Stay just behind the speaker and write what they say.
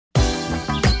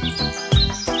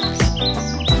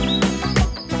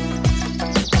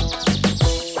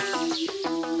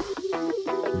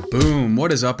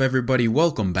What is up, everybody?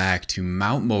 Welcome back to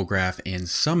Mount Mograph and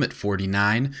Summit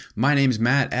 49. My name's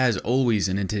Matt, as always,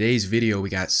 and in today's video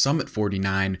we got Summit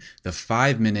 49, the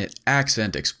 5-minute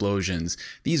accent explosions.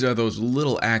 These are those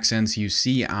little accents you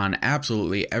see on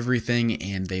absolutely everything,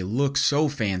 and they look so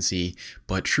fancy,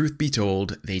 but truth be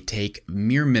told, they take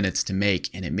mere minutes to make,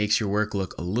 and it makes your work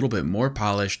look a little bit more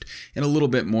polished and a little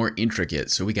bit more intricate.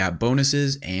 So we got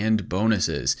bonuses and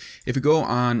bonuses. If we go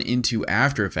on into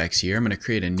After Effects here, I'm going to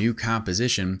create a new composition,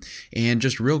 and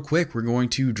just real quick we're going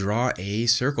to draw a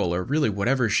circle, or really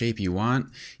whatever shape you want.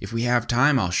 If we have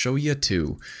time, I'll show you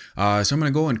too. So I'm going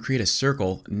to go and create a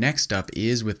circle. Next up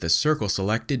is, with the circle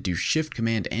selected, do Shift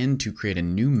Command N to create a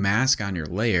new mask on your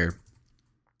layer.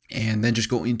 And then just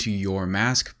go into your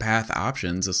mask path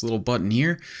options, this little button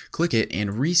here, click it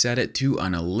and reset it to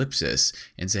an ellipsis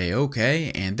and say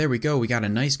okay, and there we go. We got a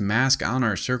nice mask on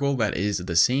our circle that is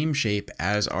the same shape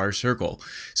as our circle.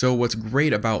 So what's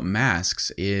great about masks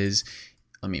is,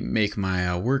 let me make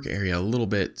my work area a little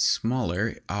bit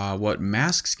smaller. What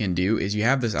masks can do is you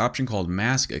have this option called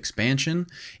mask expansion,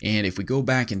 and if we go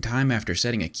back in time after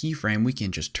setting a keyframe, we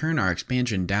can just turn our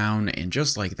expansion down, and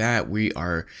just like that we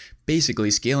are basically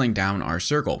scaling down our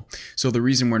circle. So the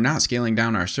reason we're not scaling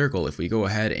down our circle, if we go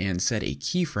ahead and set a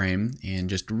keyframe, and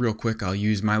just real quick I'll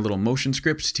use my little motion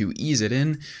scripts to ease it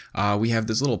in, we have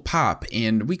this little pop,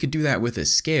 and we could do that with a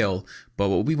scale, but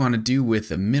what we want to do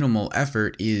with a minimal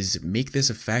effort is make this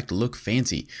effect look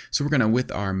fancy. So we're going to,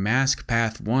 with our mask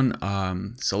path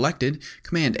 1 selected,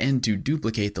 Command N to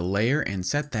duplicate the layer and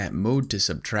set that mode to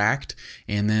subtract,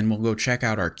 and then we'll go check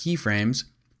out our keyframes.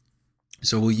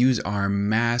 So we'll use our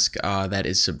mask that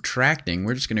is subtracting.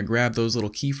 We're just going to grab those little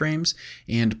keyframes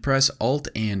and press Alt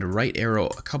and right arrow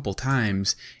a couple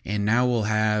times, and now we'll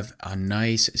have a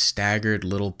nice staggered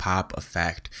little pop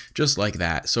effect, just like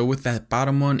that. So with that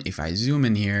bottom one, if I zoom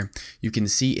in here, you can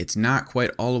see it's not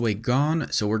quite all the way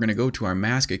gone. So we're going to go to our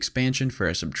mask expansion for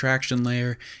a subtraction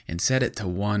layer and set it to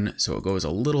 1, so it goes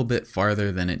a little bit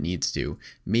farther than it needs to,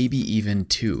 maybe even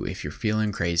 2 if you're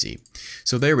feeling crazy.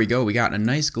 So there we go. We got a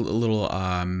nice little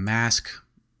mask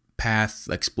path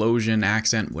explosion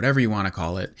accent, whatever you want to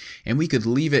call it, and we could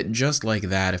leave it just like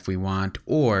that if we want,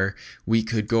 or we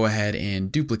could go ahead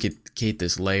and duplicate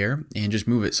this layer and just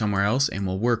move it somewhere else, and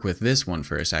we'll work with this one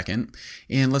for a second.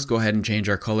 And let's go ahead and change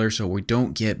our color so we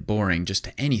don't get boring just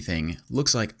to anything.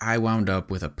 Looks like I wound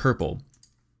up with a purple.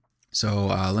 So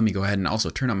let me go ahead and also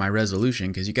turn up my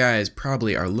resolution, because you guys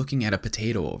probably are looking at a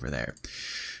potato over there.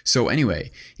 So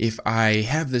anyway, if I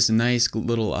have this nice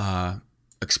little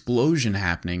explosion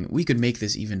happening, we could make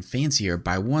this even fancier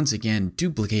by once again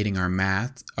duplicating our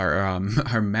mask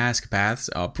paths,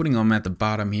 putting them at the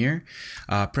bottom here,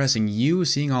 pressing U,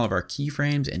 seeing all of our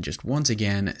keyframes, and just once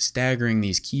again staggering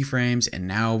these keyframes, and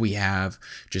now we have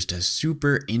just a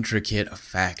super intricate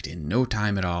effect in no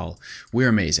time at all. We're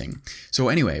amazing. So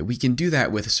anyway, we can do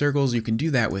that with circles, you can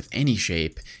do that with any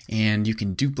shape, and you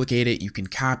can duplicate it, you can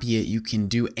copy it, you can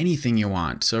do anything you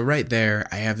want. So right there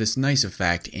I have this nice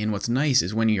effect, and what's nice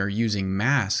is when you are using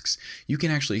masks, you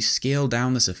can actually scale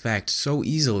down this effect so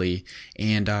easily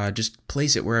and just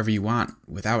place it wherever you want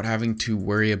without having to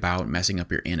worry about messing up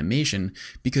your animation,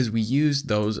 because we use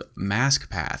those mask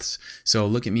paths. So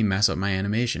look at me mess up my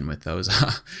animation with those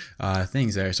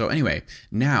things there. So anyway,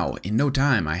 now in no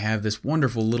time I have this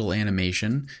wonderful little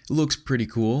animation. It looks pretty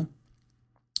cool.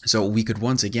 So we could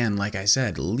once again, like I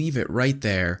said, leave it right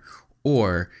there.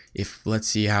 Or if, let's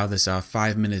see how this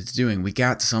 5 minutes doing, we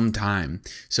got some time.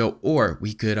 So, or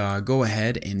we could go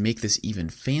ahead and make this even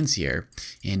fancier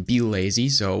and be lazy.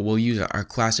 So we'll use our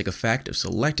classic effect of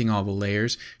selecting all the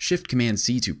layers, Shift Command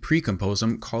C to pre-compose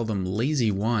them, call them Lazy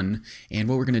 1. And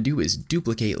what we're going to do is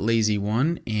duplicate Lazy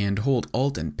 1 and hold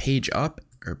Alt and page up,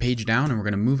 or page down, and we're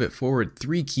going to move it forward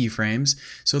 3 keyframes.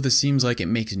 So this seems like it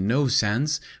makes no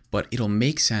sense, but it'll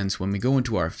make sense when we go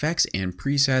into our effects and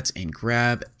presets and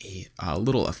grab a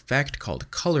little effect called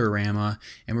Colorama,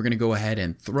 and we're going to go ahead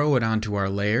and throw it onto our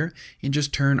layer and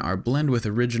just turn our blend with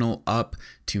original up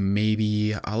to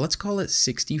maybe let's call it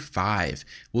 65.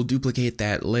 We'll duplicate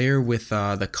that layer with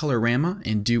the Colorama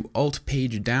and do Alt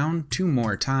page down 2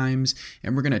 more times,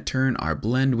 and we're going to turn our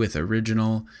blend with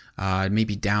original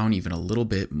maybe down even a little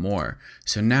bit more.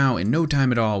 So now in no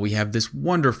time at all we have this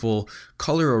wonderful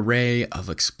color array of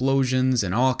explosions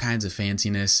and all kinds of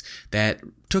fanciness that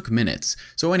took minutes.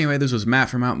 So anyway, this was Matt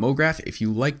from Mount Mograph. If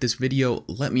you liked this video,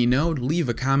 let me know. Leave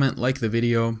a comment, like the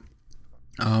video.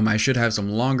 I should have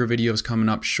some longer videos coming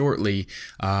up shortly,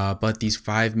 but these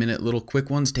 5-minute little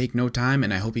quick ones take no time,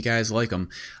 and I hope you guys like them.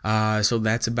 So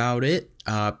that's about it.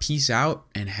 Peace out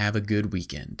and have a good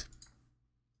weekend.